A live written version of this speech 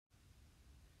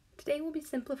Today we'll be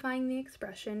simplifying the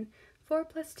expression 4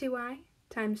 plus 2i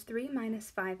times 3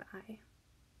 minus 5i.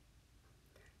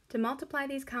 To multiply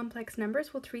these complex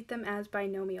numbers, we'll treat them as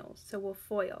binomials, so we'll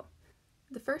FOIL.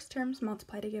 The first terms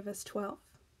multiply to give us 12.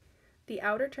 The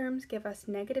outer terms give us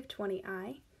negative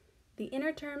 20i. The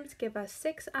inner terms give us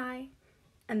 6i.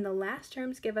 And the last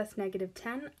terms give us negative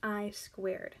 10i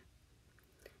squared.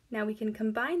 Now we can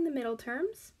combine the middle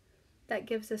terms. That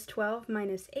gives us 12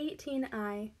 minus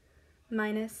 18i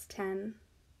minus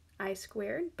 10i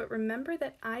squared, but remember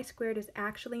that I squared is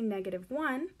actually negative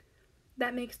 1.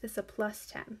 That makes this a plus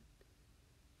 10.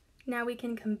 Now we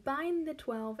can combine the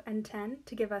 12 and 10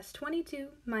 to give us 22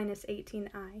 minus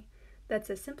 18i. That's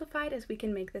as simplified as we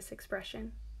can make this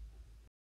expression.